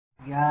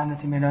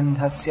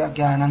Jnanatimirandhasya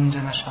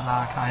jnananjana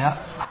shalakaya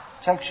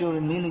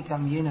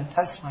chakshurmilitam yena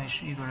tasmai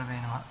Shri Gurave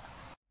Namaha.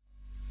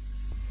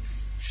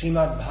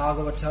 Srimad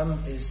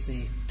Bhagavatam is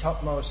the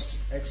topmost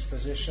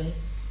exposition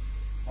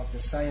of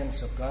the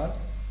science of God.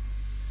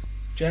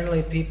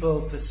 Generally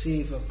people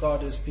perceive of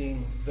God as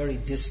being very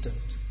distant,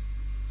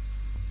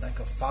 like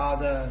a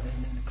father.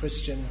 In the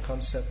Christian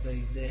concept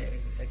they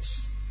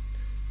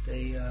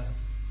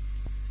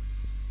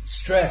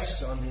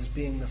stress on his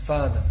being the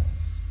father,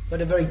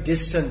 but a very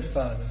distant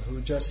father who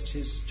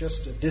is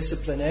just a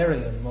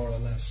disciplinarian, more or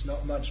less,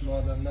 not much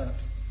more than that.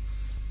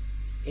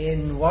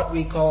 In what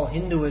we call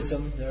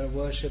Hinduism, there are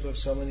worship of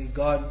so many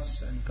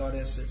gods and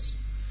goddesses,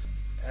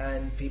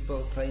 and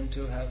people claim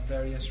to have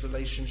various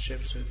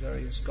relationships with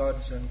various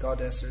gods and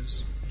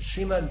goddesses.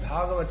 Srimad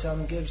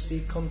Bhagavatam gives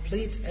the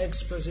complete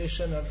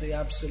exposition of the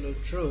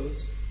absolute truth,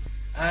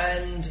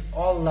 and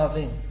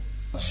all-loving.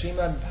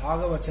 Srimad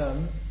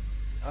Bhagavatam,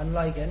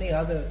 unlike any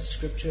other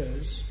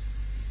scriptures,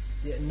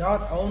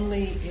 not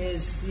only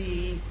is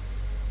the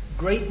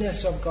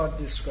greatness of God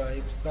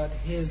described, but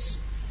His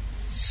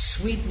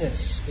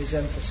sweetness is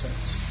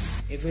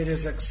emphasized. If it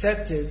is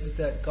accepted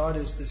that God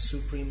is the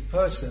Supreme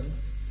Person,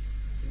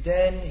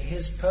 then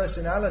His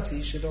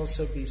personality should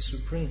also be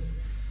supreme.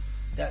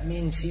 That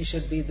means He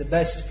should be the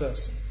best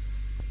person.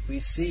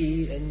 We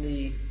see in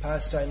the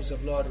pastimes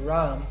of Lord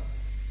Ram,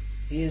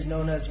 He is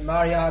known as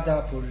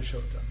Maryada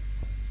Purushottam.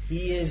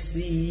 He is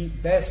the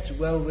best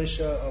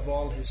well-wisher of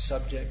all His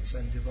subjects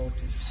and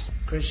devotees.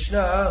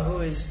 Krishna, who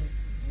is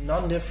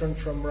non-different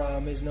from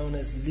Ram, is known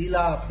as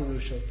Lila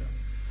Purushottam.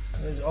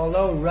 Because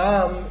although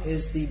Ram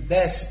is the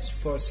best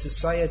for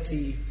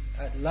society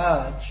at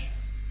large,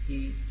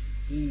 he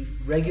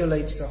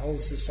regulates the whole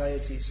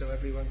society so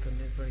everyone can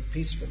live very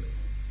peacefully.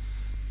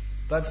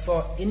 But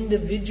for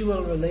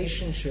individual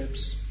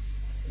relationships,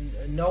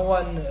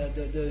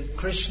 the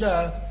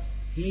Krishna,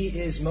 he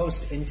is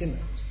most intimate.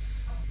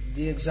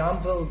 The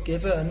example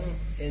given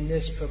in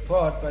this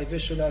purport by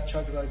Vishwanath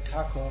Chakravarti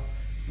Thakur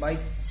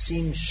might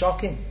seem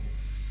shocking.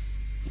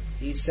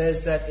 He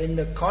says that in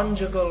the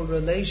conjugal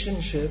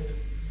relationship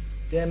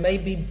there may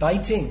be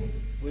biting,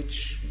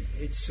 which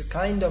it's a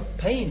kind of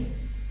pain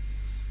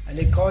and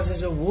it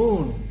causes a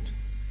wound,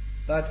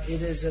 but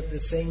it is at the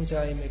same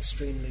time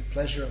extremely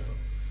pleasurable.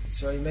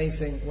 So you may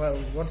think, well,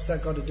 what's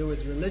that got to do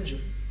with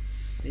religion?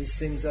 These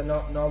things are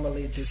not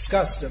normally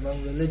discussed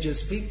among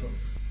religious people.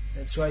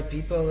 That's why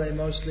people, they'll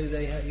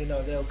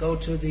go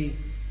to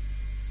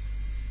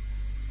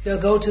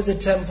the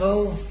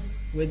temple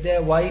with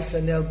their wife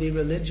and they'll be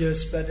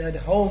religious, but at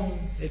home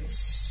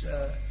it's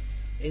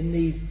in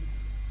the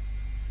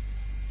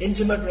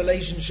intimate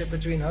relationship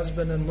between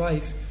husband and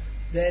wife,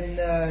 then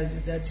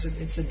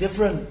it's a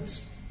different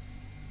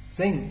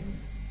thing.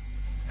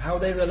 How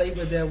they relate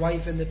with their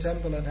wife in the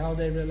temple and how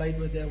they relate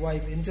with their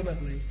wife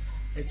intimately,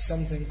 it's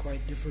something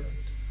quite different.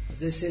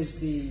 This is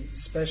the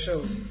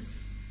special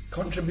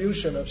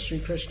contribution of Sri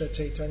Krishna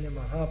Chaitanya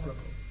Mahaprabhu,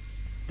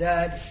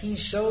 that he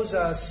shows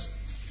us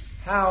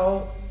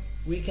how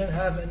we can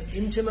have an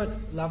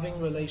intimate, loving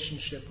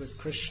relationship with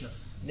Krishna.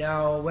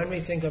 Now, when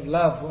we think of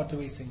love, what do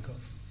we think of?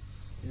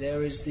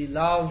 There is the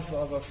love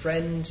of a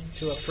friend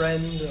to a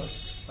friend, or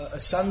a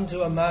son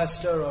to a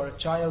master, or a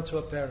child to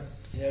a parent.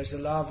 There's the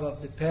love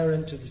of the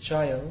parent to the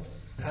child,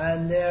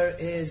 and there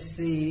is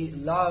the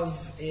love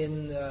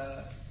in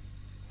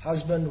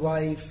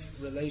husband-wife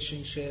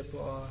relationship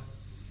or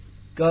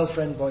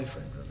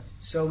girlfriend-boyfriend.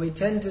 So we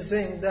tend to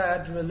think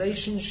that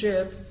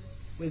relationship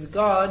with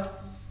God,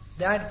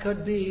 that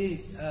could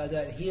be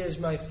that He is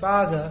my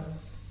Father,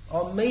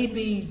 or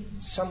maybe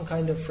some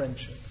kind of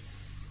friendship.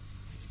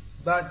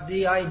 But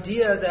the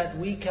idea that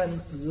we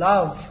can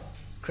love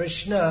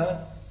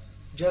Krishna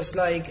just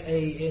like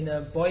in a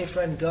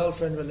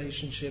boyfriend-girlfriend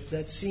relationship,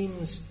 that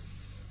seems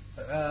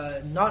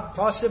not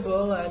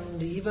possible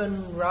and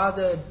even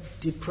rather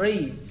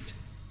depraved.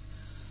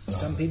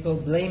 Some people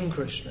blame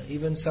Krishna.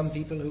 Even some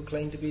people who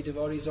claim to be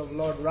devotees of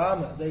Lord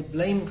Rama, they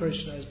blame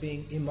Krishna as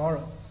being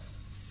immoral.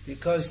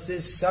 Because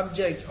this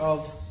subject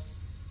of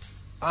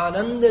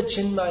Ananda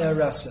Chinmaya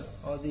Rasa,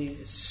 or the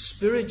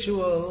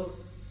spiritual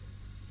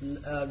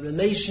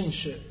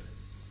relationship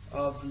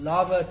of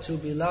lover to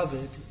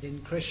beloved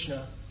in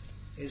Krishna,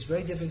 is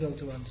very difficult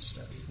to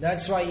understand.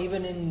 That's why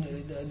even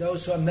in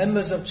those who are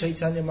members of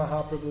Chaitanya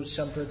Mahaprabhu's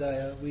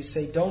Sampradaya, we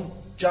say don't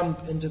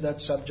jump into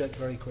that subject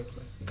very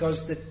quickly,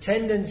 because the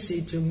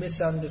tendency to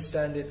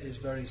misunderstand it is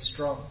very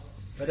strong.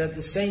 But at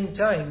the same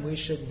time, we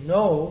should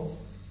know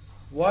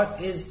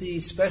what is the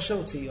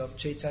specialty of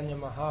Chaitanya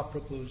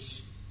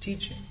Mahaprabhu's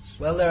teachings.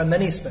 Well, there are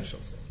many special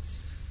things.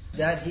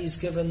 That he's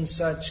given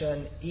such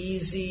an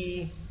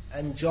easy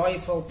and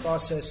joyful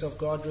process of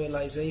God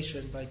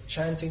realization by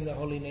chanting the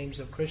holy names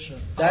of Krishna.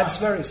 That's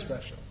very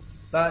special.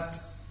 But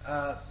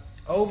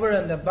over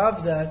and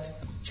above that,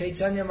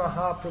 Chaitanya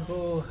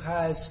Mahaprabhu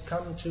has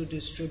come to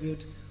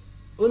distribute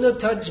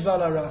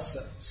Unatajvala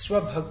Rasa,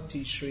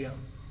 Swabhakti Shriyam,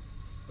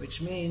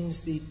 which means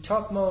the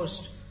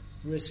topmost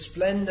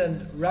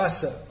resplendent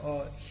rasa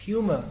or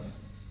humor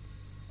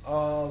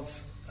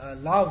of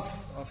love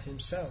of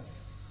himself.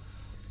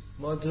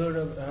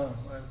 Madhura,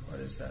 what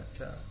is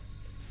that?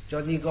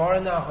 Jodi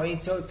Gorna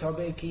Hoito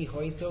Tobe Ki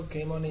Hoito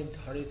Kemoni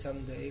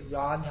Haritam De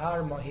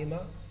Radhar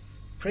Mahima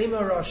Prema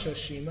Rasha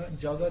Shima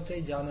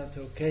Jagate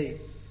Janato Ke.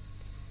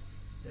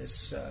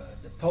 This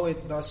the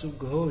poet Vasu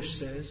Ghosh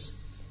says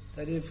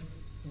that if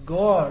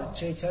Gaur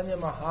Chaitanya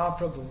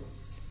Mahaprabhu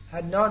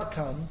had not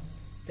come,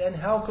 then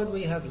how could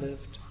we have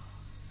lived?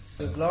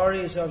 The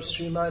glories of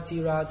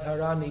Srimati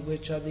Radharani,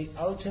 which are the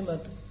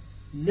ultimate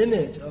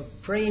limit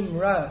of Prem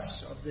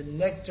Ras, of the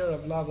nectar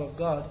of love of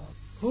God,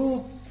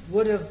 who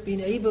would have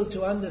been able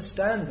to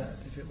understand that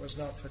if it was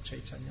not for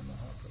Chaitanya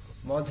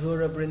Mahaprabhu?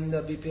 Madhura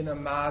Brinda Bipina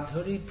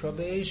Madhuri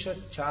Prabesha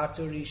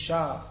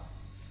Chaturisha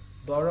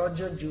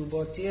Baraja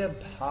Jubotiya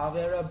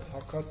Bhavera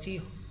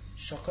Bhakati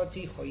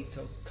Shakati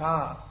Hoito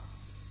Ka.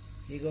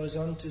 He goes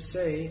on to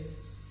say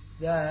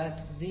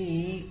that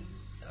the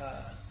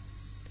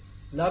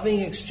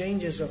loving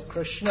exchanges of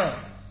Krishna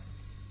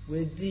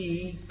with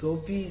the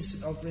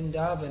gopis of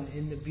Vrindavan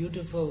in the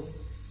beautiful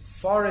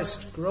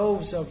forest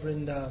groves of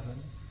Vrindavan,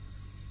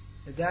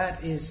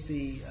 that is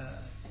the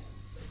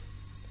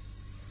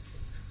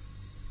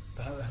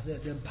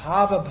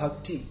bhava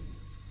bhakti,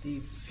 the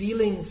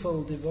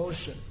feelingful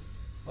devotion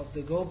of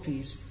the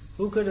gopis.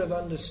 Who could have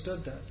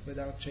understood that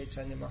without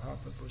Chaitanya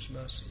Mahaprabhu's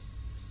mercy?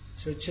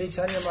 So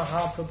Chaitanya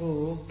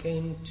Mahaprabhu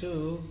came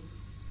to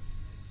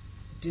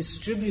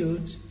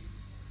distribute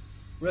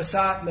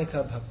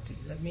rasatmika bhakti.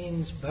 That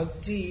means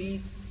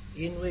bhakti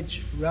in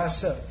which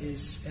rasa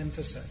is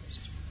emphasized.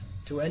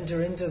 To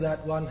enter into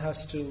that, one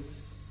has to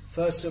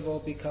first of all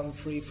become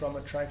free from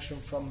attraction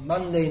from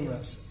mundane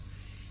rasa.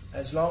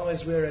 As long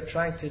as we're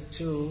attracted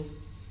to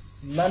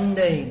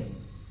mundane,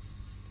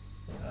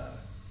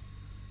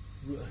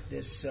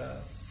 this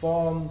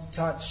form,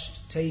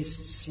 touch,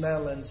 taste,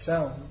 smell and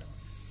sound,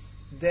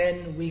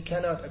 then we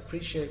cannot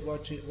appreciate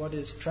what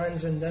is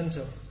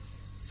transcendental.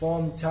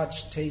 Form,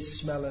 touch, taste,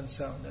 smell and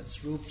sound.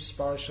 That's rupa,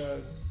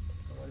 sparsha,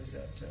 what is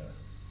that?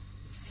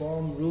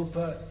 Form,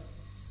 rupa,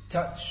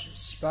 touch,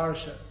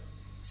 sparsha,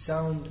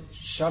 sound,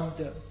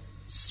 shabda,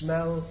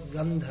 smell,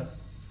 gandha.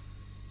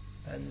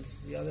 And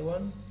the other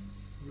one?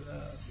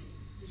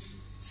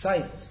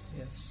 Sight,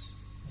 yes,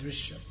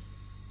 drishya.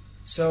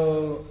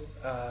 So,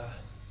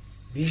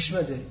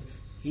 Bhishma Dev,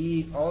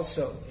 he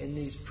also, in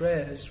these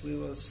prayers, we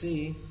will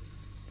see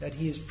that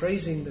he is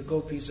praising the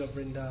gopis of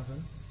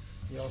Vrindavan.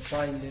 You'll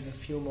find in a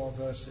few more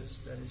verses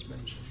that is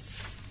mentioned.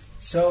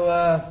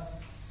 So,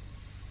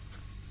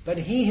 but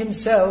he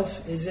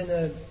himself is in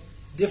a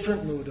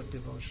different mood of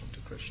devotion to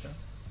Krishna.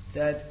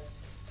 That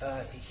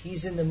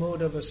he's in the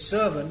mood of a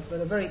servant, but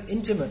a very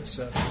intimate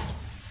servant.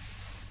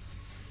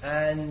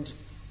 And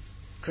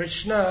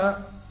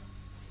Krishna,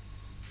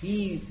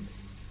 he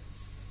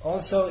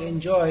also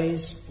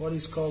enjoys what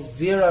is called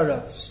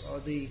viraras, or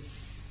the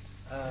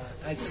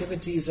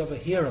activities of a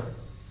hero.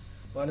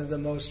 One of the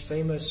most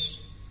famous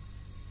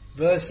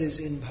verses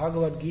in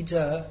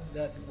Bhagavad-gita,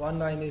 that one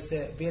line is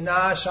there,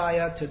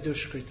 Vinashaya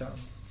tadushkritam.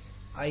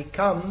 I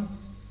come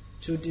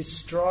to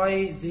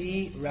destroy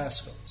the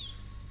rascals.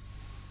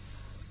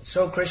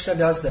 So Krishna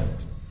does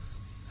that.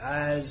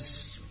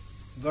 As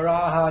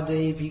Varaha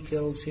Dev, he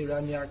kills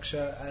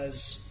Hiranyaksha.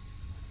 As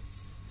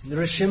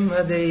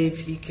Nrsimha Dev,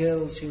 he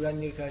kills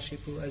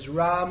Hiranyakashipu. As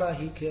Rama,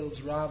 he kills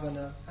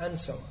Ravana, and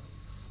so on.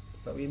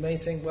 But we may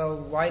think, well,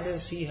 why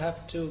does he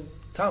have to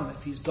come?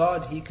 If he's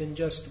God, he can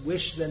just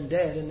wish them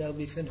dead and they'll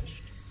be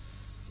finished.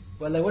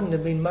 Well, there wouldn't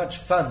have been much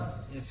fun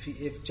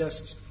if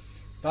just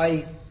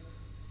by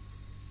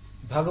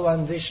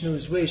Bhagavan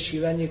Vishnu's wish,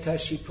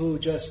 Hiranyakashipu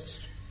just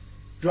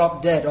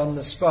dropped dead on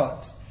the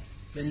spot.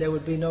 Then there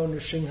would be no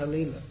Nrsimha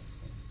Leela.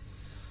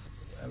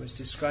 I was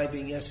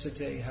describing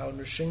yesterday how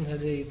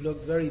Nrsimhadev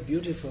looked very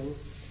beautiful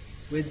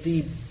with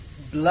the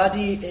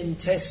bloody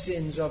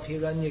intestines of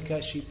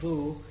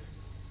Hiranyakashipu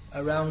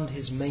around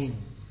his mane.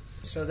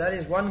 So that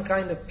is one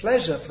kind of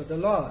pleasure for the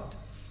Lord.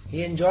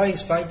 He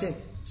enjoys fighting.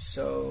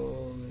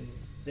 So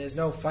there's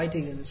no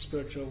fighting in the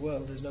spiritual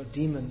world. There's no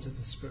demons in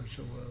the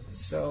spiritual world.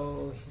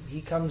 So he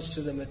comes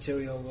to the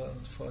material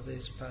world for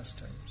these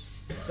pastimes.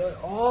 So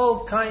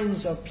all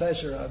kinds of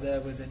pleasure are there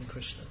within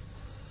Krishna.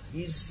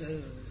 He's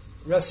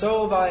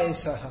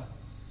Rasovaisaha.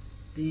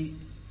 The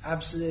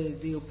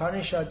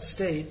Upanishad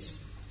states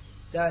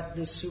that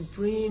the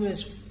Supreme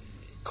is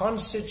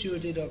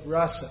constituted of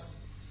rasa.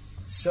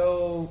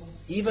 So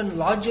even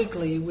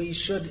logically we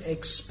should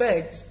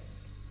expect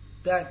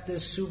that the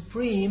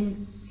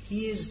Supreme,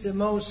 he is the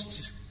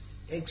most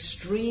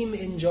extreme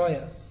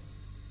enjoyer.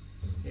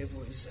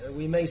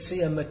 We may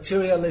see a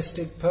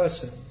materialistic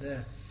person.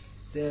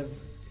 They're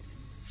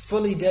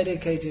fully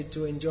dedicated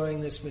to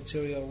enjoying this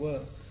material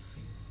world.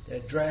 They're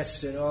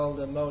dressed in all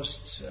the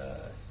most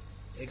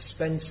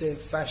expensive,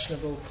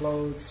 fashionable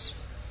clothes,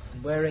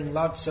 wearing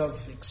lots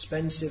of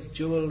expensive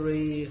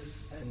jewelry,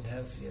 and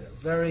have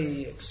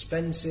very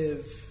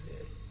expensive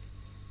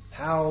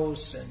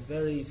house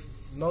and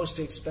most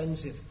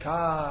expensive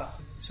car.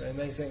 So you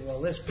may think,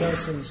 well, this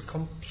person's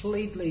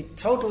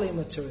totally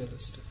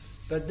materialistic.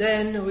 But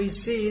then we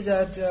see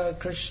that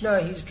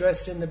Krishna, he's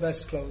dressed in the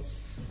best clothes.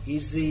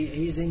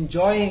 He's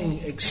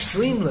enjoying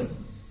extremely.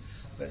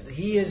 But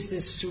he is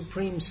this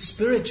supreme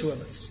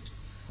spiritualist.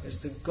 As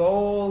the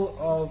goal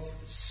of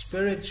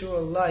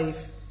spiritual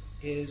life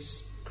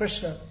is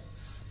Krishna.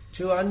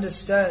 To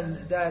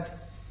understand that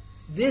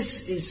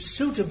this is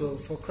suitable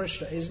for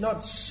Krishna, is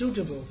not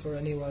suitable for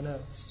anyone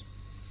else.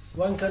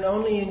 One can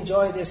only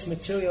enjoy this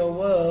material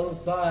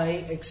world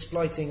by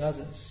exploiting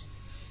others.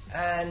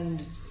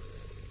 And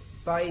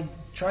by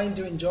trying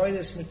to enjoy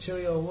this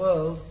material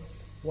world,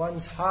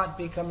 one's heart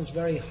becomes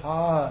very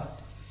hard.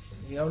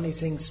 He only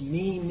thinks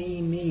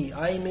me,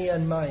 I, me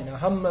and mine,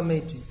 aham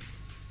mameti.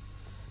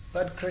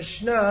 But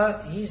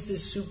Krishna, he's the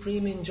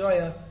supreme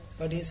enjoyer,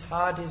 but his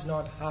heart is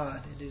not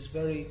hard, it is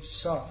very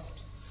soft.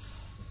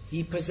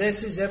 He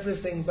possesses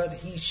everything, but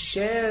he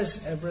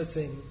shares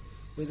everything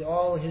with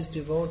all his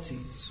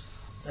devotees.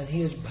 And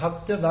he is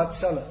Bhakta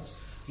Vatsala.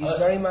 He's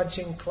very much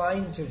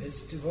inclined to his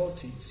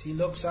devotees. He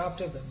looks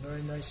after them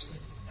very nicely.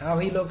 How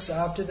he looks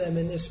after them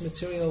in this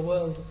material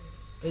world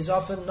is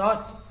often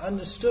not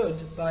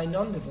understood by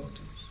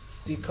non-devotees,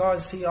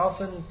 because he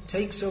often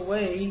takes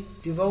away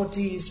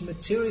devotees'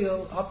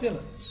 material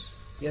opulence.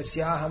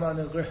 Yasyaham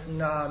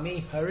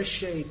anugrhnami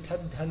harishe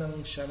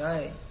tadhanam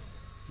shanai.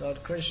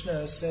 Lord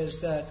Krishna says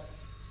that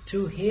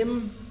to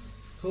him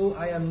who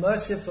I am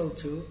merciful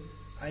to,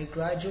 I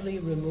gradually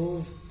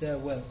remove their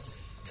wealth.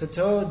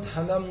 Tato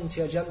dhanam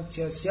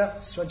tyajantyasya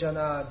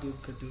swajana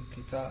dukkha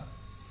dukkita.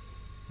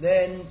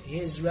 Then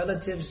his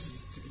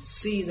relatives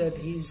see that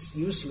he's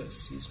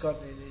useless. He's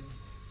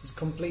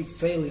complete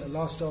failure,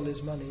 lost all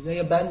his money. They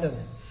abandon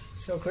him.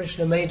 So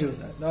Krishna may do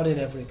that, not in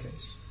every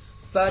case.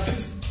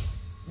 But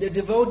the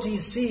devotee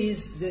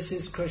sees this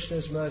is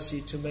Krishna's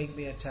mercy to make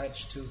me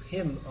attached to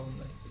him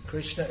only.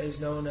 Krishna is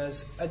known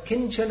as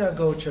akinchana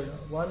gochara,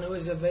 one who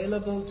is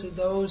available to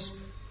those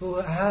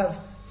who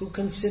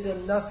consider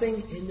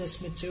nothing in this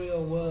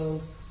material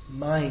world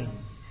mine.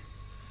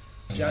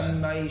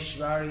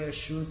 Janmaishvarya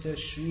Shuta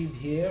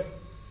Shribhir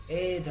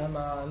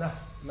Edhamana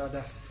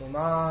Madah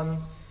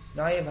Puman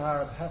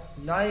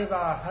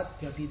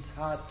Naivarhatya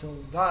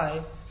Vidhatum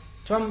Vai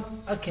Tvam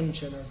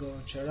Akinchana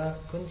Gochara.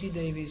 Kunti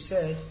Devi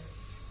said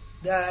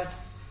that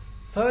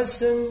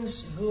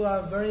persons who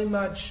are very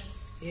much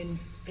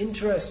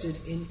interested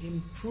in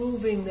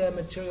improving their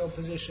material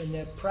position,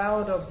 they're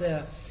proud of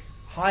their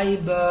high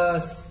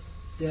birth,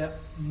 their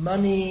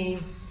money,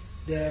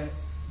 their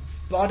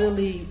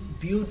bodily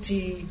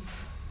beauty,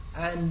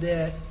 and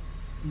their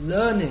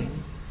learning,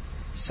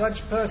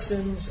 such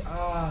persons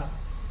are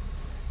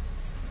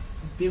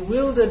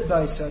bewildered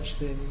by such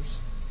things,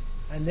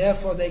 and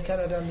therefore they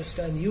cannot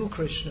understand you,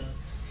 Krishna,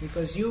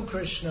 because you,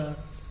 Krishna,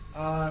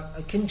 are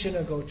a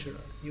kinchana gochara.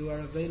 You are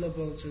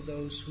available to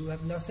those who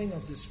have nothing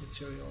of this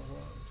material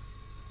world.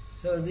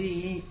 So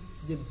the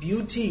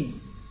beauty,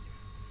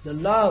 the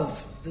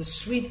love, the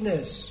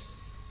sweetness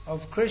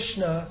of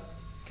Krishna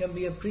can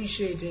be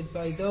appreciated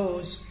by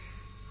those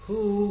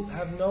who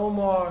have no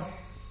more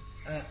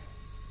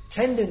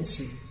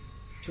tendency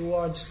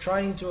towards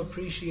trying to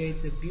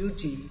appreciate the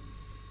beauty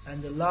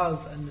and the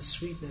love and the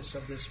sweetness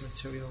of this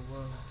material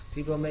world.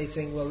 People may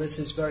think, well, this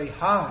is very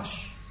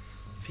harsh.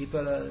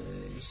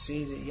 You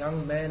see the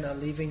young men are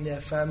leaving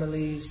their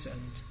families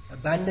and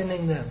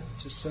abandoning them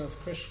to serve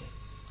Krishna.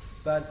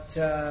 But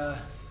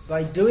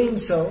by doing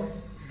so,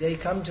 they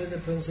come to the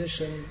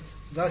position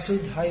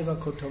Vasudhaiva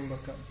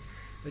Kutumbakam.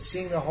 We're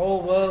seeing the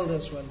whole world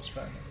as one's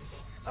family.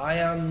 I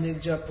am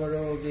Nija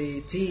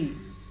Paroveti.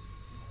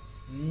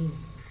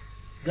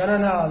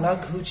 Ganana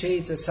Laghu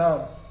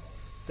Chetasam.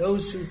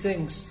 Those who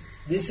thinks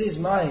this is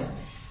mine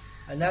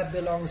and that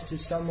belongs to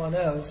someone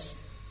else,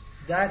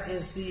 that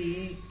is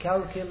the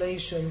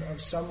calculation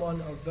of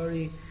someone of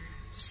very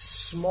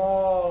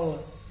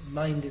small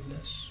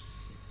mindedness.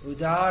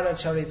 Udara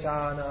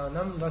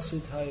Charitananam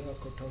Vasudhaiva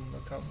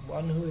Kutumbakam.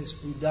 One who is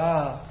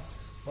udar,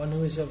 one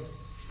who is of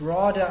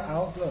broader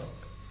outlook.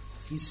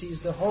 He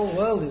sees the whole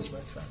world as my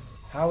family.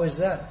 How is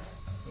that?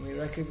 When we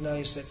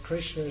recognize that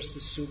Krishna is the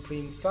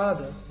Supreme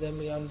Father, then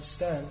we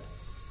understand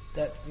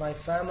that my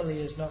family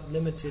is not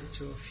limited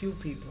to a few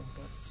people,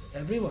 but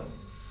everyone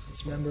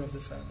is a member of the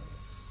family.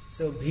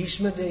 So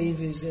Bhishma Dev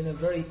is in a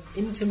very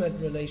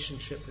intimate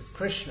relationship with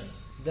Krishna,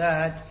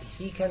 that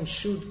he can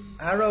shoot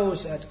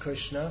arrows at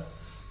Krishna,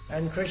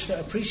 and Krishna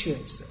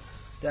appreciates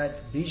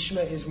that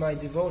Bhishma is my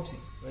devotee.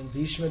 When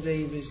Bhishma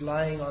Dev is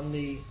lying on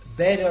the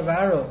bed of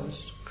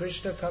arrows,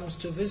 Krishna comes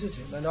to visit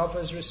him and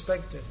offers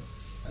respect to him.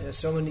 There are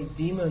so many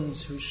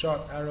demons who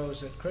shot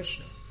arrows at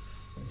Krishna.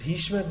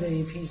 Bhishma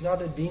Dev, he's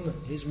not a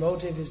demon. His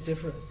motive is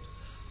different.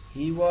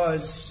 He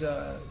was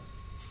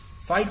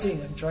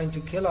fighting and trying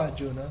to kill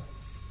Arjuna,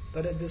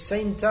 but at the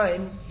same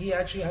time, he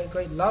actually had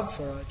great love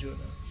for Arjuna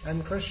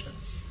and Krishna.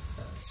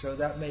 So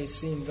that may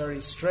seem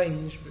very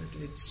strange,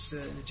 but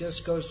it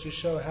just goes to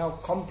show how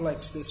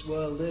complex this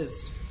world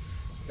is.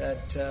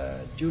 That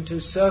due to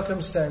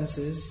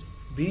circumstances,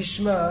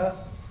 Bhishma,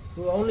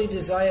 who only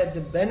desired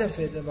the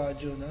benefit of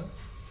Arjuna,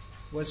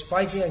 was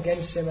fighting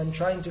against him and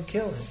trying to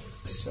kill him.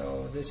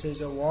 So this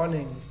is a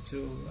warning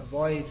to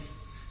avoid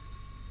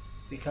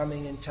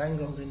becoming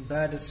entangled in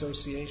bad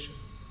association.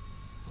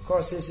 Of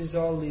course, this is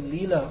all the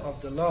Leela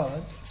of the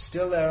Lord.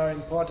 Still there are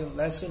important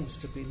lessons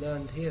to be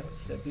learned here.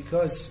 That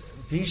because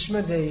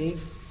Bhishma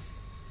Dev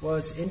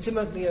was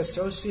intimately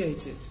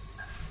associated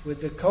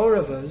with the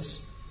Kauravas,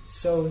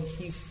 so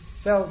he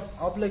felt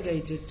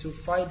obligated to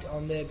fight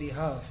on their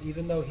behalf.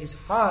 Even though his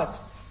heart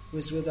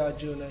was with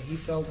Arjuna, he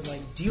felt my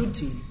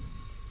duty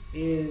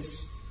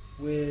is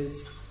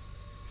with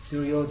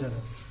Duryodhana.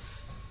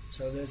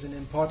 So there's an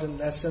important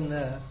lesson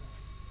there,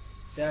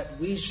 that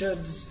we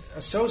should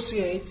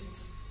associate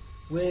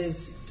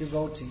with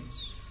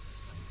devotees.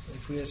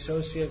 If we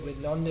associate with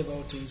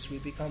non-devotees, we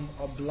become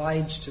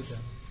obliged to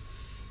them.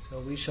 So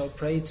we shall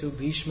pray to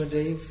Bhishma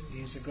Dev,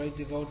 he is a great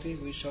devotee.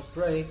 We shall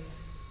pray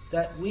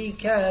that we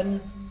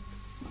can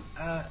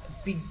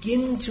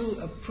begin to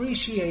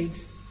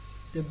appreciate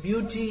the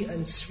beauty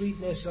and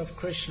sweetness of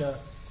Krishna,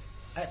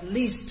 at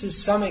least to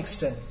some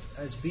extent,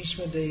 as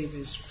Bhishma Dev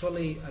is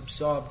fully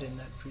absorbed in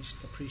that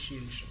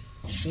appreciation.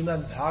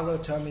 Srimad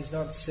Bhagavatam is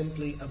not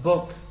simply a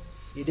book.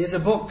 It is a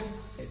book.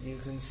 You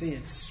can see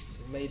it's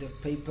made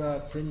of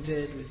paper,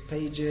 printed with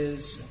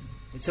pages.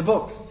 It's a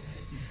book.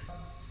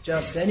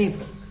 Just any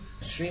book.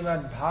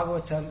 Srimad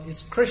Bhagavatam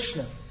is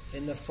Krishna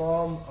in the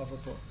form of a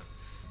book.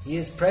 He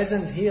is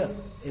present here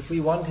if we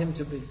want him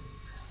to be.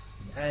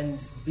 And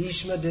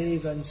Bhishma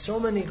Dev and so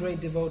many great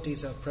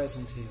devotees are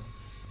present here.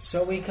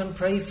 So we can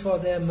pray for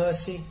their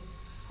mercy,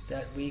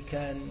 that we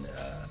can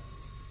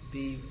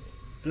be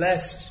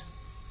blessed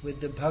with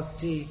the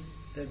bhakti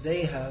that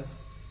they have,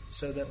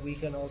 so that we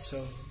can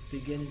also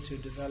begin to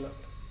develop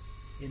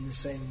in the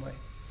same way.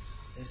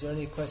 Is there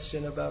any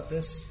question about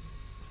this?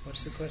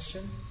 What's the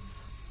question?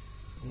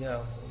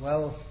 Yeah,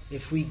 well,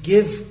 if we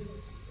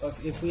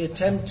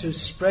attempt to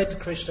spread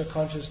Krishna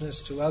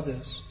consciousness to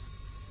others,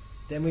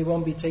 then we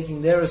won't be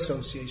taking their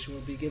association,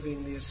 we'll be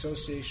giving the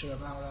association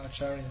of our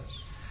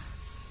acharyas.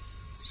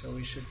 So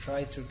we should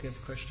try to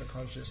give Krishna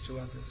consciousness to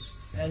others.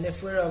 And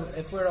if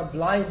we're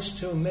obliged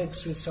to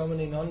mix with so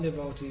many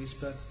non-devotees,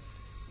 but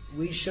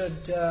we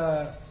should,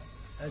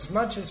 as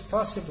much as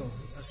possible,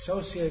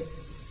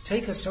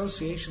 take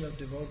association of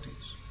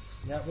devotees.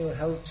 That will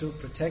help to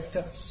protect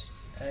us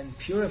and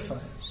purify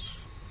us.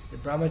 The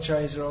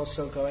brahmacharis are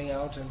also going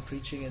out and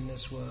preaching in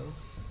this world.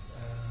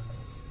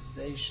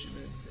 We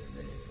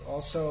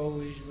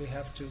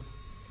have to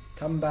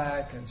come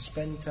back and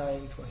spend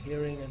time for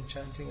hearing and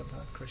chanting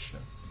about Krishna.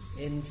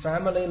 In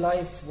family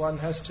life, one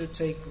has to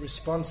take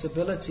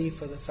responsibility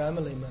for the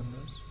family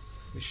members.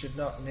 We should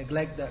not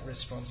neglect that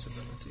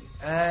responsibility.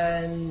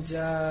 And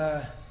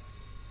at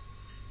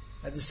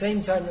the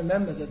same time,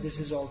 remember that this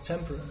is all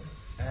temporary.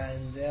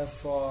 And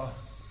therefore,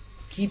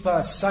 keep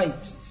our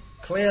sight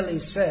clearly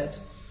set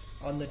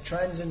on the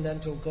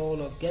transcendental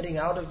goal of getting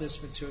out of this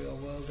material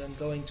world and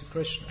going to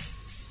Krishna.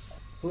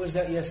 Who was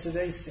that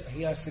yesterday?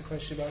 He asked the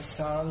question about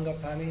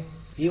Sarangapani.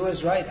 He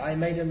was right. I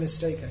made a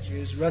mistake actually.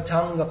 It was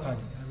Ratangapani.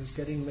 I was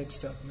getting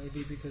mixed up.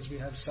 Maybe because we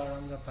have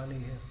Sarangapani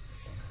here.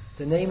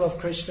 The name of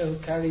Krishna who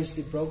carries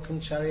the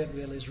broken chariot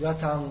wheel is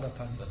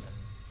Ratangapani.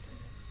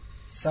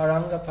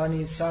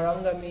 Sarangapani.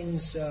 Saranga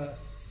means,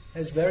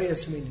 has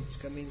various meanings.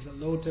 It means a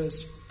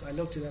lotus. I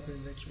looked it up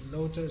in the dictionary.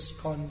 Lotus,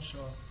 conch,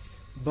 or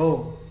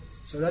bow.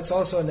 So that's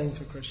also a name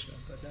for Krishna.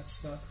 But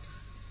that's not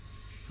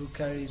who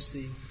carries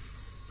the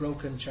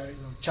broken chariot.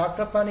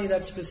 Chakrapani,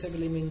 that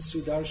specifically means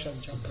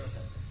Sudarshan Chakra.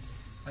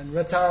 And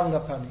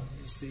Ratangapani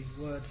is the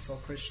word for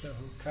Krishna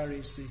who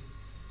carries the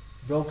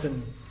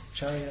broken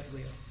chariot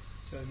wheel.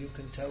 So you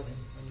can tell him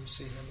when you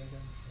see him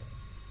again.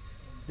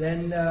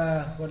 Then,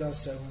 what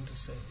else do I want to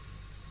say?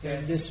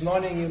 This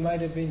morning you might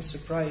have been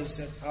surprised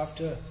that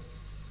after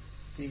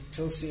the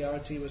Tulsi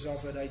Arati was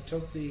offered, I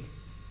took the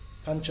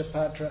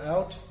Panchapatra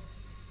out,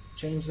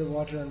 changed the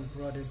water and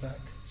brought it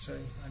back. So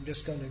I'm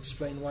just going to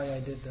explain why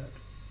I did that.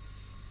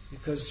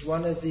 Because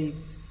one of the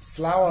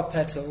flower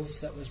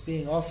petals that was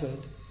being offered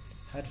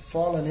had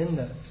fallen in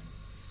that.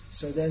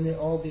 So then it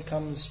all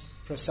becomes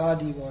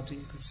prasadi water,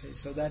 you could say.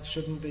 So that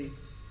shouldn't be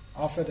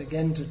offered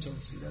again to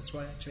Tulsi. That's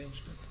why I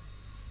changed it.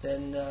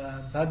 Then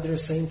Bhadra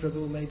Singh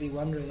Prabhu may be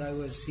wondering,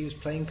 he was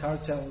playing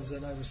cartels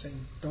and I was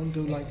saying, don't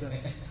do like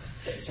that.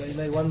 So you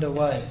may wonder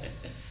why.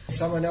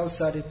 Someone else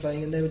started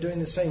playing and they were doing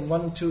the same,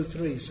 1, 2,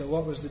 3. So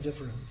what was the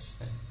difference?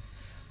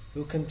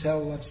 Who can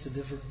tell what's the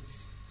difference?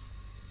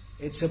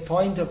 It's a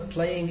point of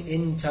playing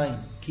in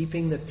time,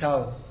 keeping the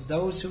tal.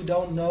 Those who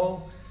don't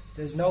know,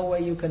 there's no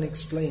way you can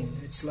explain.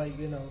 It's like,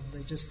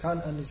 they just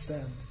can't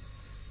understand.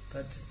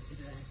 But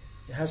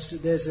it has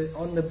to,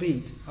 on the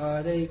beat,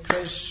 Hare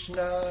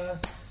Krishna,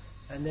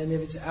 and then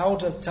if it's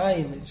out of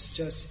time,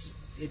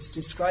 it's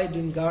described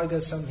in Garga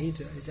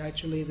Samhita. It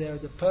actually, they're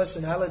the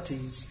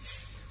personalities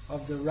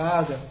of the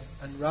raga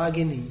and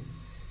ragini.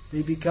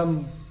 They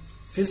become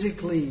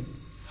physically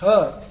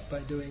hurt by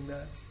doing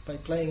that, by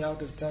playing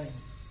out of time.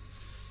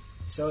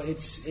 So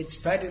it's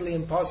practically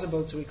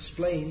impossible to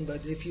explain,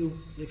 but if you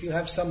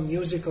have some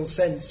musical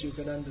sense, you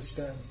can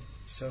understand.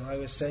 So I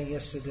was saying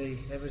yesterday,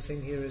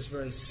 everything here is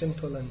very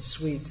simple and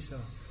sweet. So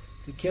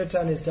The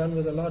kirtan is done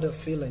with a lot of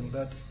feeling,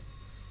 but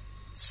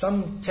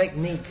some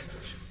technique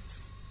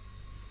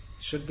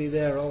should be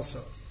there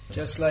also.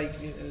 Just like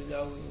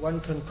one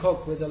can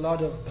cook with a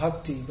lot of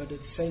bhakti, but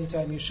at the same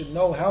time you should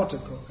know how to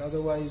cook,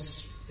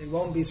 otherwise it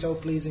won't be so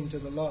pleasing to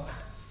the Lord.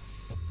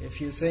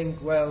 If you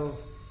think, well,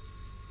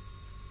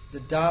 the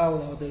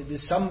dal or the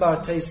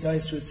sambar tastes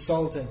nice with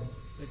salt in,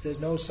 if there's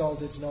no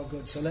salt it's not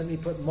good, so let me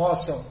put more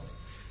salt.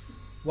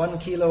 1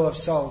 kilo of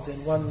salt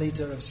in 1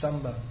 liter of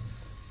sambar.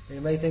 You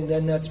may think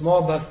then that's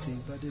more bhakti,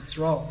 but it's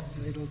wrong.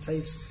 It'll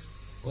taste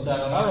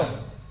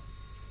horrible.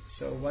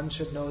 So one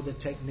should know the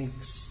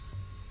techniques.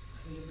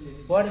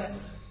 What?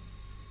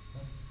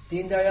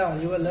 Deen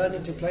Dayal, you were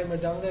learning to play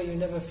mridanga, you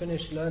never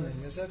finished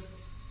learning, is it?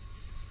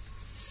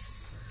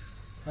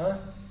 Huh?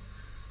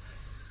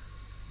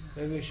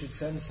 Maybe we should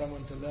send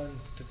someone to learn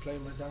to play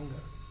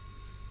mridanga.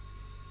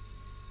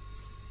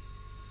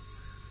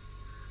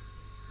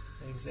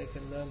 They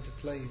can learn to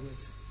play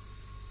with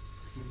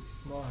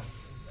more.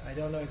 I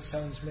don't know, it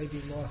sounds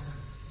maybe more.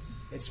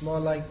 It's more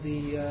like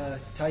the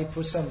Thai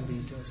Pusam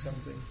beat or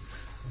something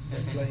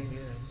they're playing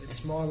here.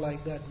 It's more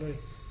like that, very,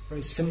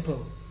 very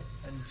simple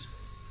and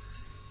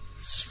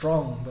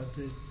strong. But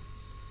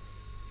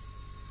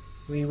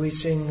we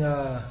sing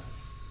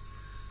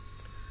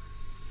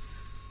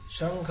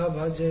Shankha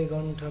Bhaje,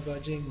 Gantha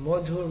Bhaje,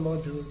 Madhur.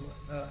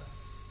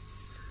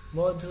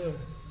 Madhur,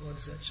 what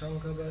is that?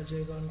 Shankha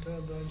Bhaje,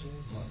 Gantha Bhaje,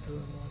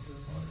 Madhur.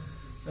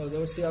 No,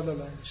 that's the other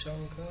line.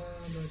 Shankha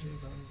Bhaje,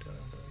 Gantha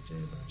Bhaje,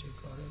 Bhaje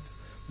Karat.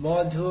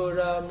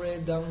 Madhura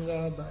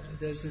Mridanga Bhaje.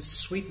 There's this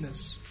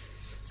sweetness.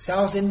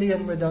 South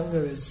Indian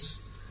Mridanga is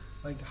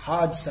like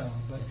hard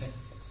sound, but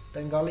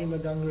Bengali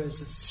Mridanga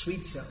is a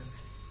sweet sound.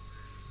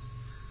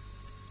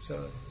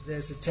 So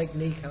there's a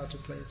technique how to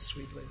play it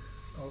sweetly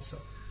also.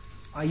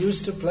 I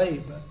used to play,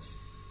 but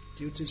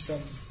due to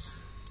some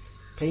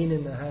pain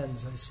in the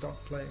hands, I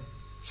stopped playing.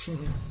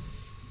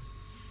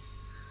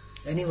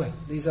 Anyway,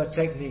 these are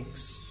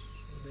techniques.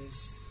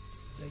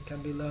 They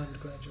can be learned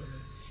gradually.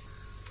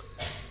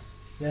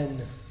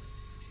 Then,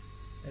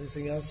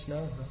 anything else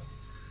now?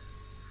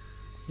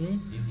 No?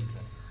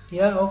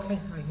 Yeah, okay.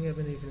 I can have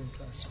an evening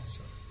class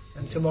also.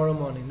 And tomorrow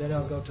morning, then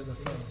I'll go to the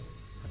farm.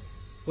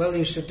 Well,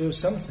 you should do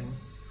something.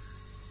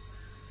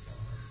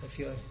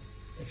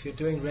 If you're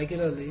doing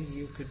regularly,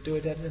 you could do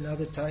it at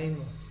another time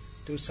or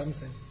do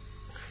something.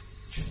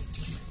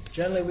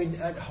 Generally,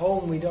 at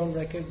home we don't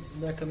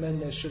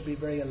recommend there should be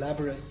very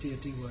elaborate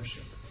deity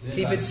worship.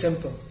 Keep it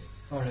simple.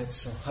 Alright,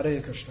 so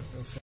Hare Krishna.